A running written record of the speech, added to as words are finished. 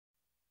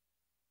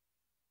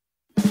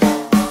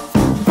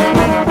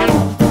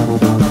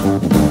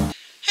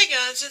Hey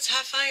guys, it's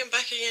Haffina. I'm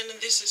back again, and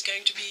this is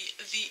going to be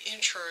the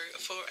intro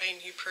for a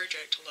new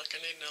project. Look, I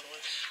need another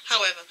one.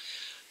 However,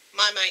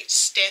 my mate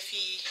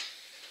Stephanie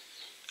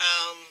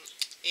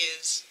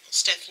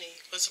Stephanie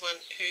was the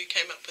one who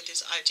came up with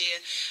this idea,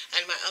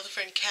 and my other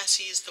friend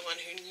Cassie is the one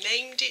who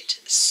named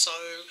it. So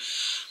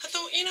I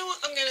thought, you know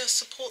what, I'm going to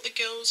support the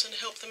girls and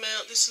help them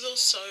out. This is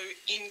also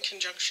in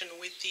conjunction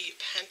with the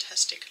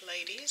Pantastic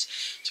ladies.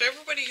 So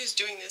everybody who's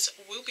doing this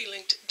will be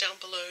linked down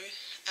below,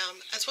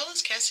 as well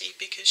as Cassie,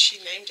 because she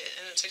named it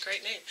and it's a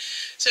great name.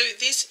 So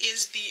this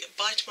is the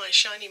Bite My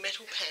Shiny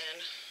Metal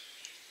Pan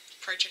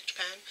project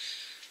pan,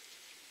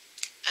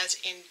 as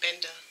in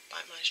Bender,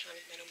 Bite My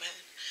Shiny Metal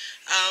Pan.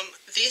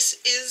 This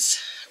is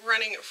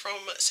running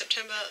from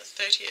September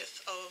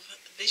 30th of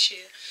this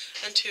year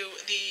until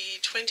the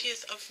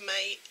 20th of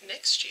May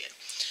next year.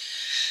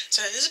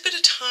 So there's a bit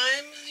of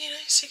time,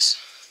 6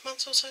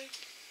 months or so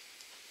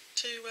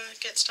to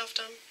get stuff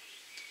done.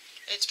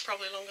 It's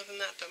probably longer than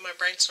that, but my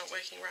brain's not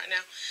working right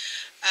now.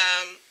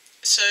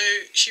 So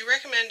she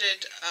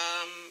recommended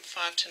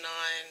 5 to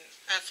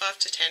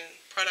 10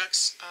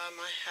 products.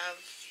 I have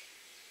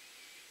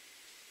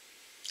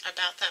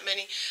about that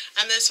many,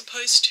 and they're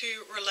supposed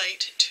to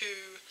relate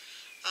to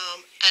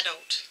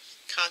adult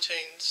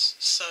cartoons,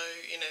 so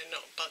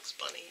not Bugs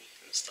Bunny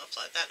and stuff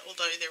like that,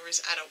 although there is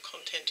adult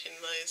content in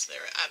those,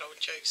 there are adult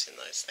jokes in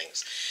those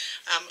things.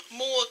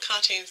 More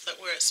cartoons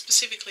that were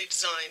specifically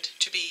designed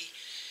to be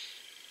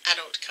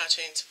adult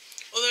cartoons.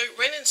 Although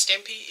Ren and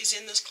Stimpy is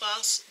in this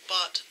class,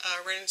 but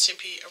Ren and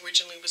Stimpy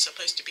originally was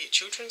supposed to be a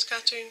children's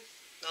cartoon,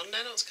 not an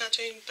adult's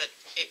cartoon, but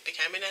it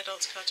became an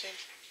adult's cartoon,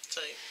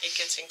 so it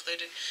gets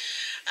included.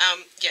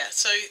 Yeah,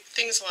 so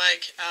things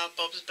like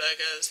Bob's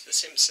Burgers, The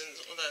Simpsons,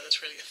 although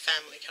that's really a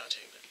family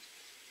cartoon, but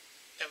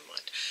never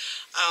mind.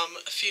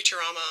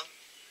 Futurama,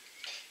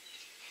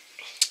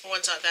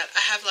 ones like that.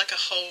 I have like a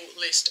whole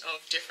list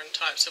of different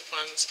types of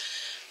ones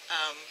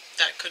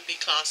that could be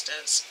classed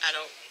as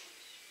adult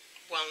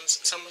ones.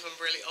 Some of them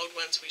really old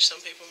ones, which some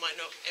people might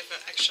not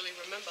ever actually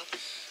remember.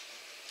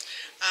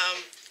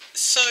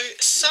 So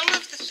some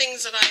of the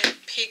things that I have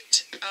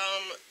picked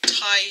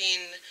tie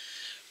in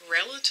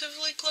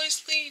relatively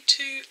closely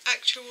to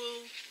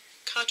actual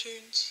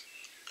cartoons.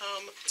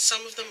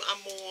 Some of them are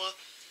more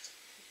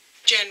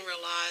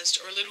generalized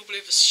or a little bit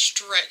of a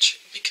stretch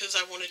because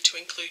I wanted to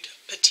include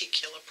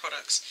particular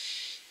products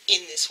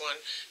in this one.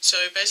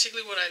 So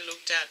basically what I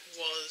looked at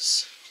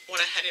was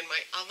what I had in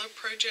my other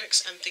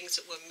projects and things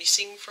that were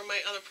missing from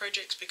my other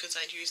projects because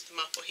I'd used them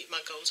up or hit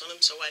my goals on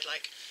them, so I'd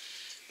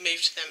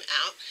moved them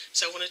out.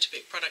 So I wanted to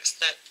pick products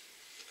that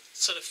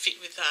sort of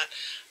fit with that.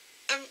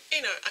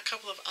 A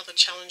couple of other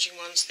challenging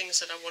ones, things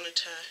that I wanted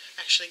to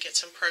actually get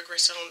some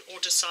progress on or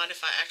decide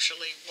if I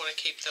actually want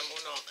to keep them or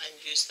not and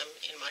use them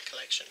in my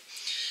collection.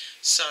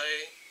 So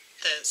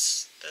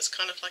there's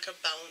kind of like a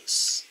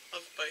balance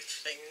of both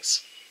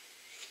things.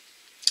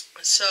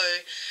 So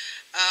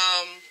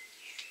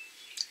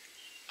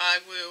I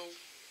will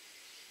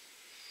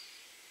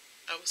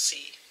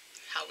see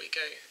how we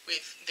go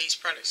with these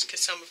products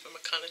because some of them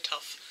are kind of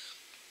tough.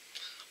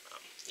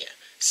 Yeah,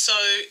 so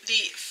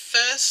the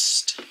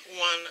first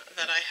one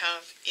that I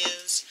have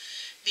is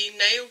the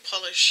Nail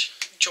Polish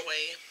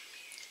Joy,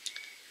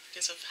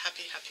 because of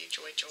Happy Happy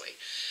Joy Joy,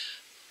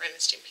 Ren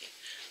and Stimpy.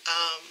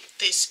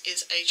 This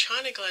is a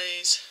China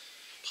Glaze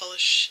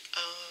polish.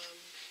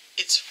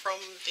 It's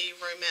from the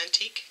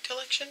Romantique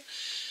collection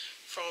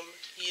from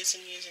years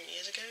and years and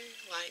years ago,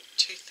 like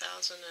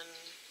 2012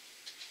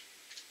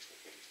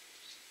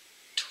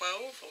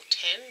 or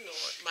 10,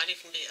 or it might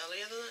even be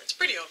earlier than that. It's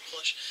pretty old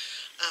polish.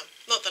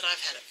 Not that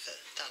I've had it for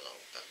that long,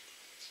 but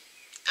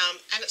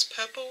and it's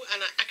purple,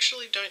 and I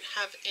actually don't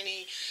have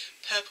any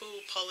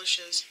purple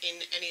polishes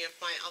in any of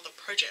my other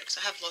projects.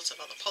 I have lots of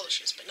other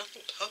polishes, but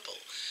nothing purple.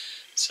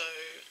 So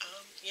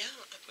yeah,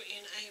 I put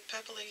in a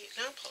purpley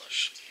nail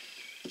polish.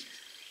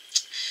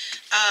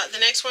 The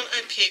next one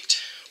I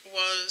picked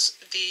was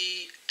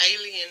the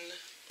Alien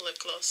lip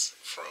gloss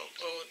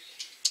or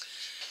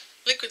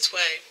Liquid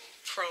Suede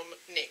from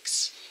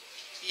NYX.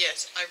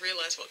 Yes, I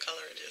realise what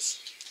colour it is.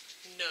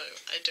 No,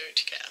 I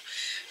don't care.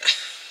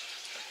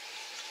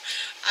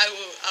 I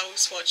will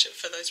swatch it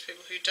for those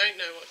people who don't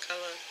know what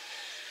colour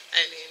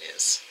Alien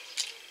is.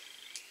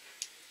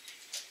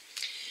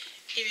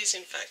 It is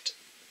in fact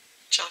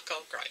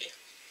charcoal grey.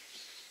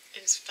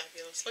 It is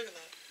fabulous, look at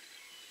that.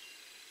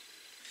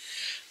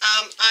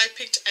 I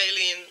picked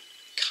Alien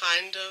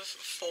kind of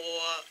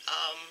for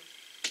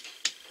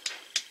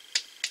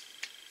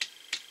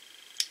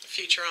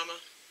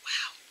Futurama.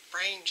 Wow,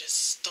 brain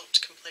just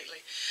stopped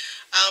completely.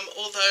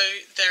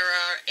 Although there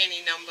are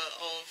any number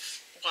of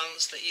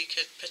ones that you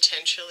could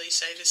potentially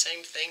say the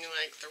same thing,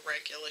 like the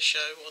regular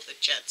show or the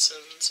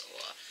Jetsons,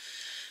 or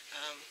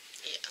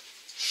yeah,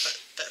 but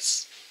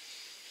that's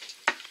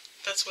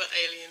what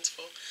Alien's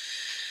for.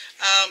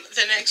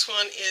 The next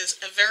one is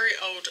a very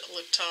old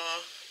lip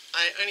tar.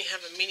 I only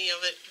have a mini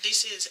of it.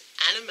 This is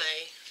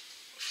Anime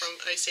from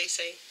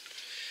OCC.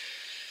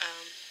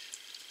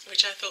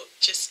 which I thought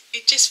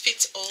it just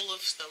fits all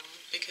of them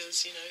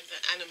because, you know,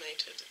 they're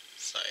animated.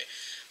 So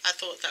I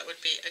thought that would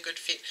be a good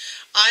fit.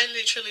 I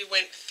literally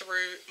went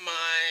through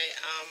my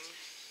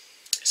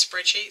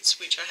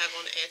spreadsheets, which I have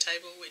on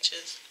Airtable, which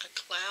is a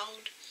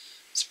cloud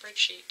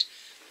spreadsheet.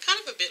 Kind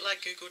of a bit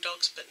like Google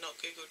Docs, but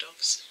not Google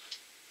Docs.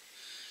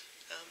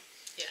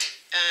 Yeah.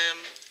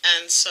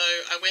 And so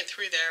I went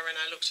through there and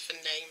I looked for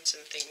names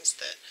and things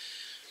that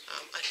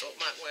I thought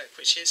might work,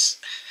 which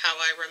is how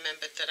I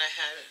remembered that I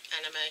had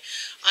anime.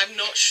 I'm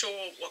not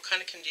sure what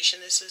kind of condition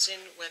this is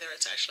in, whether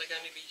it's actually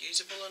going to be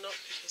usable or not,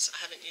 because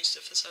I haven't used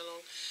it for so long.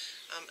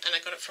 And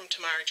I got it from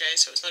Tamara J,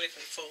 so it's not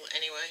even full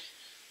anyway.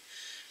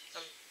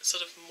 I'm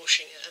sort of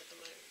mushing it at the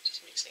moment,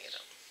 just mixing it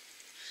up.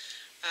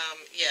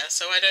 Yeah,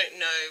 so I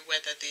don't know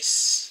whether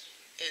this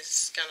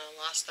is going to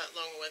last that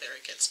long, whether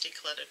it gets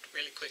decluttered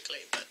really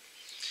quickly, but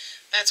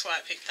that's why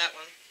I picked that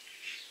one.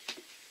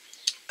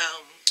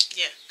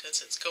 Yeah,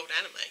 because it's called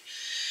anime.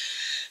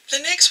 The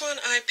next one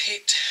I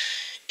picked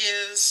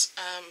is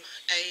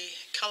a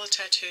colour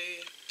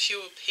tattoo,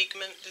 pure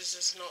pigment. This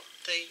is not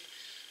the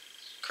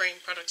cream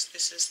products,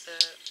 this is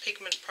the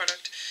pigment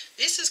product.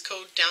 This is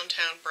called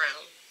Downtown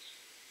Brown,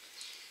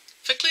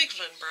 for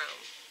Cleveland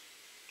Brown,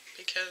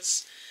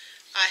 because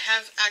I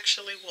have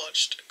actually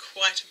watched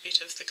quite a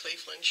bit of the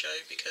Cleveland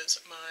show because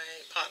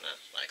my partner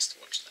likes to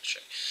watch that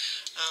show.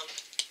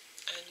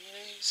 And you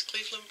know, he's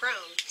Cleveland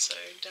Brown, so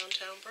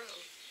Downtown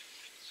Brown.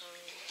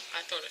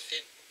 I thought it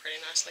fit pretty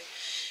nicely.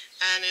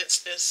 And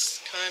it's this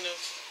kind of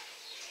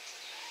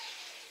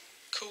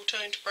cool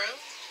toned brown.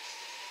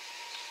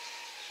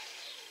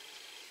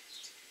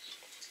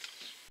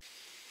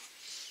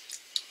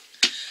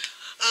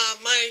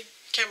 My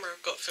camera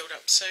got filled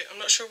up, so I'm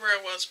not sure where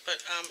I was,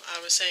 but I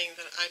was saying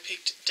that I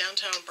picked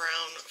Downtown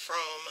Brown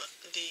from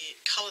the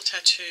colour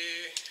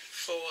tattoo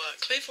for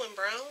Cleveland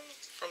Brown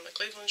from the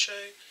Cleveland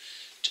show,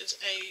 which is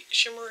a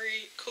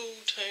shimmery,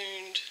 cool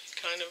toned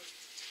kind of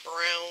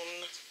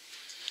brown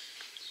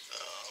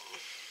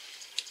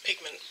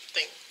pigment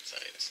thing. So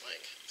it's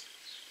like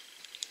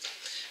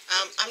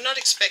I'm not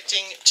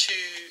expecting to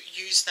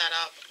use that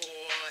up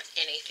or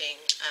anything.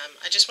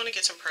 I just want to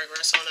get some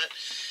progress on it.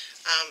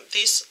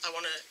 This I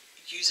want to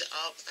use it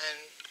up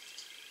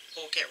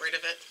or get rid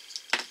of it.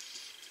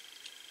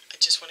 I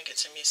just want to get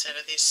some use out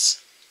of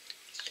this.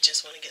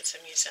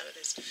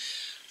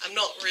 I'm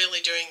not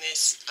really doing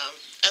this,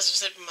 as I've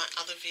said in my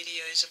other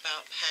videos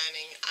about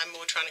panning, I'm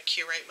more trying to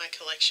curate my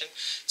collection.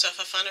 So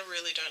if I find I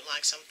really don't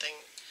like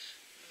something,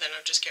 then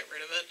I'll just get rid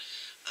of it.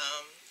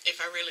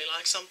 If I really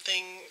like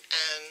something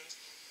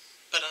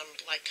but I'm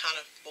like kind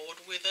of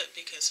bored with it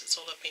because it's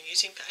all I've been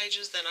using for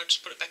ages, then I'll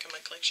just put it back in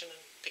my collection and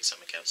pick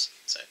something else.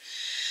 So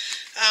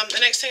the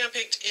next thing I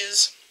picked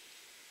is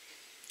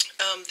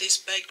this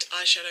baked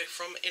eyeshadow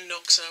from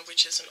Inoxa,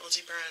 which is an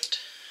Aussie brand,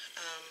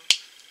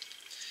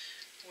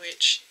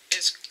 which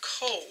is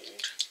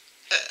called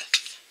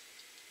Earth.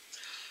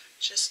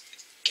 Just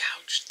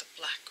gouged the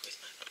black with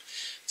my thumb.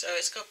 So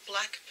it's got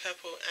black,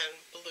 purple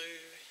and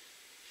blue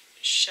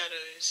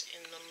shadows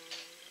in them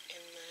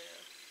in there.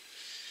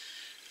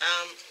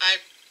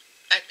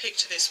 I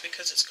picked this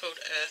because it's called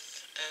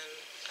Earth, and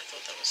I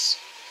thought that was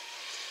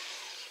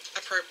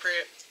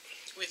appropriate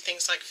with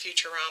things like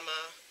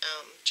Futurama,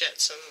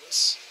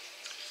 Jetsons.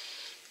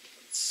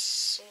 That's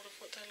sort of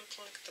what they look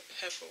like. The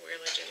purple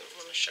really didn't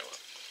want to show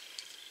up.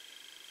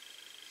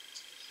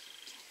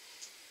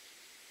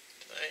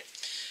 So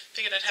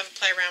figured I'd have a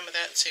play around with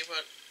that and see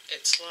what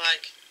it's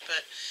like.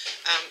 But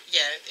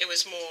yeah, it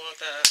was more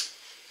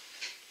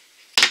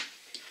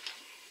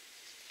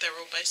they're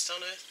all based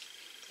on Earth.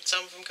 And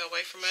some of them go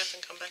away from Earth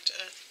and come back to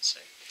Earth. So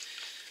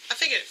I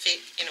figured it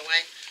fit in a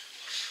way.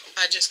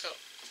 I just got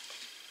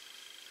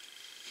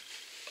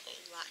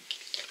black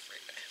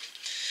everywhere.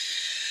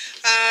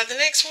 The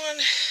next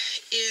one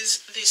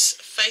is this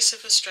Face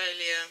of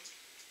Australia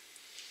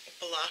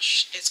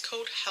blush. It's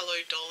called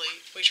Hello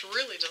Dolly, which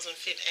really doesn't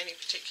fit any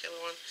particular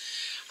one.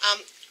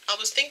 I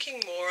was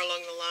thinking more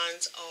along the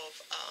lines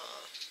of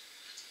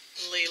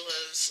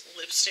Leela's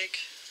lipstick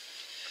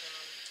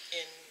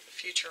in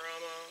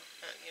Futurama,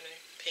 you know,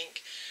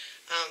 pink.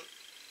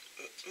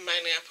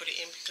 Mainly I put it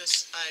in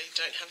because I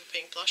don't have a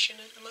pink blush in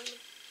at the moment,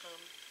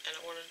 and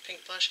I wanted a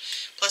pink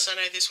blush. Plus I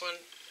know this one,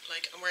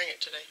 like I'm wearing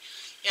it today,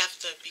 you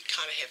have to be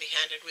kind of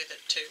heavy-handed with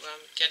it to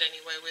get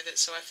anywhere with it,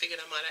 so I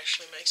figured I might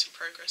actually make some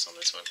progress on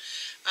this one.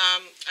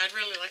 I'd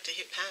really like to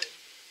hit pan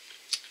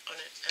on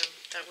it, and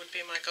that would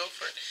be my goal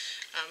for it.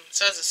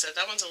 So as I said,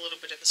 that one's a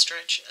little bit of a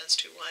stretch as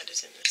to why it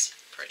is in this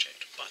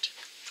project, but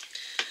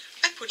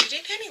I put it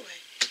in anyway.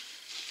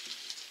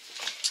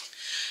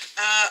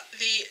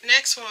 The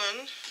next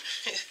one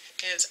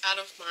is out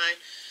of my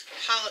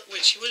palette,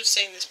 which you would have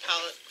seen this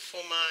palette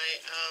for my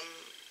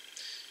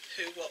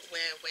Who, What,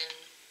 Where, When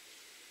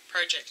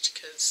project,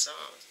 because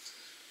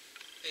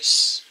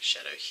this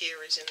shadow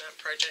here is in that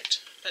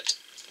project. But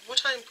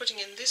what I'm putting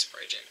in this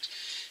project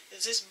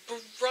is this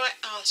bright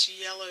ass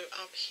yellow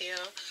up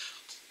here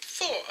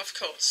for, of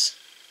course,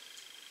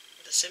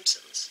 The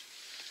Simpsons.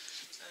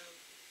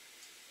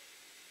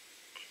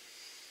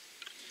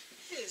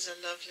 It is a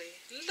lovely,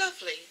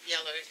 lovely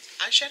yellow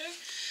eyeshadow.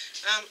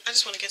 I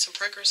just want to get some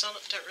progress on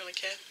it. Don't really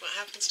care what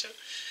happens to it.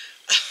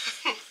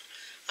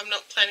 I'm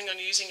not planning on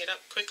using it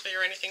up quickly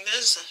or anything.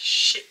 There's a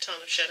shit ton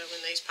of shadow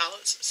in these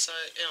palettes, so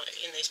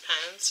in these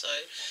pans, so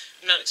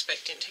I'm not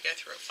expecting to go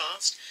through it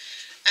fast.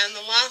 And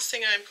the last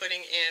thing I'm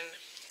putting in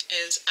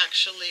is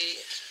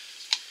actually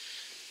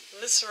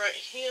this right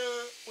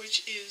here,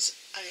 which is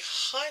a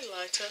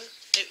highlighter.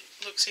 It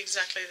looks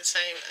exactly the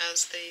same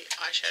as the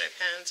eyeshadow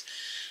pans,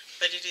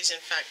 but it is in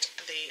fact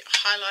the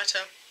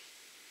highlighter.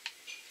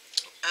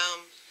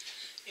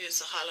 It is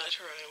the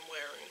highlighter I am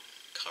wearing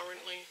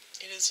currently.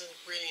 It is a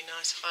really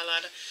nice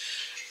highlighter.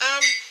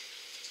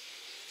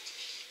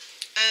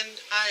 And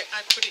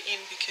I put it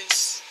in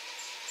because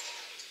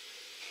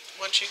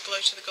once you glow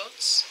to the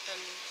gods,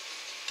 and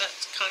that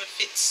kind of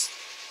fits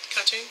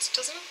cartoons,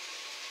 doesn't it?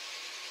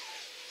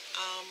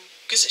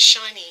 Because it's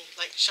shiny,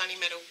 like shiny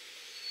metal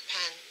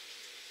pan,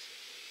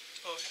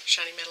 or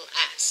shiny metal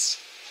ass,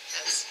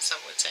 as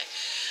some would say.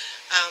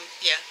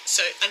 Yeah,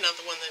 so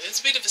another one that is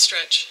a bit of a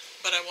stretch,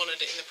 but I wanted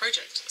it in the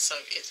project, so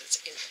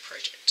it's in the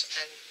project,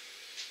 and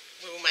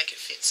we will make it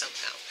fit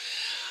somehow.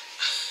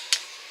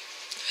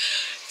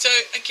 So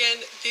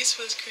again,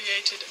 this was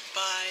created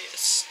by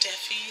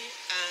Steffi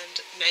and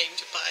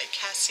named by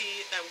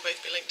Cassie. They will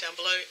both be linked down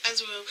below,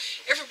 as will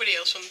everybody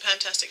else from the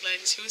Pantastic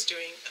ladies who is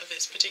doing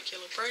this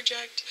particular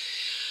project.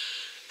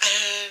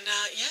 And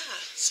yeah,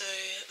 so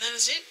that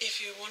is it.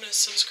 If you want to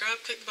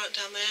subscribe, click the button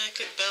down there,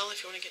 click the bell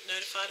if you want to get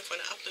notified of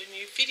when I upload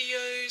new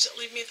videos.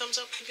 Leave me a thumbs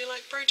up if you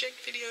like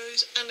project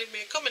videos, and leave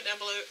me a comment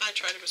down below. I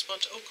try to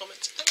respond to all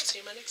comments, and I'll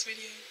see you in my next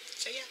video.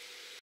 So yeah.